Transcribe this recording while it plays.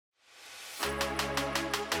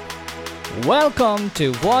Welcome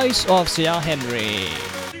to Voice of Sir Henry.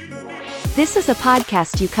 This is a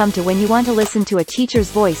podcast you come to when you want to listen to a teacher's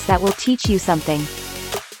voice that will teach you something.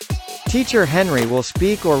 Teacher Henry will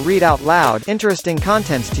speak or read out loud interesting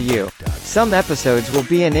contents to you. Some episodes will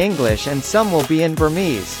be in English and some will be in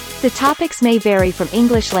Burmese. The topics may vary from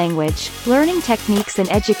English language, learning techniques and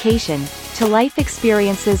education, to life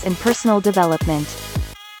experiences and personal development.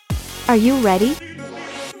 Are you ready?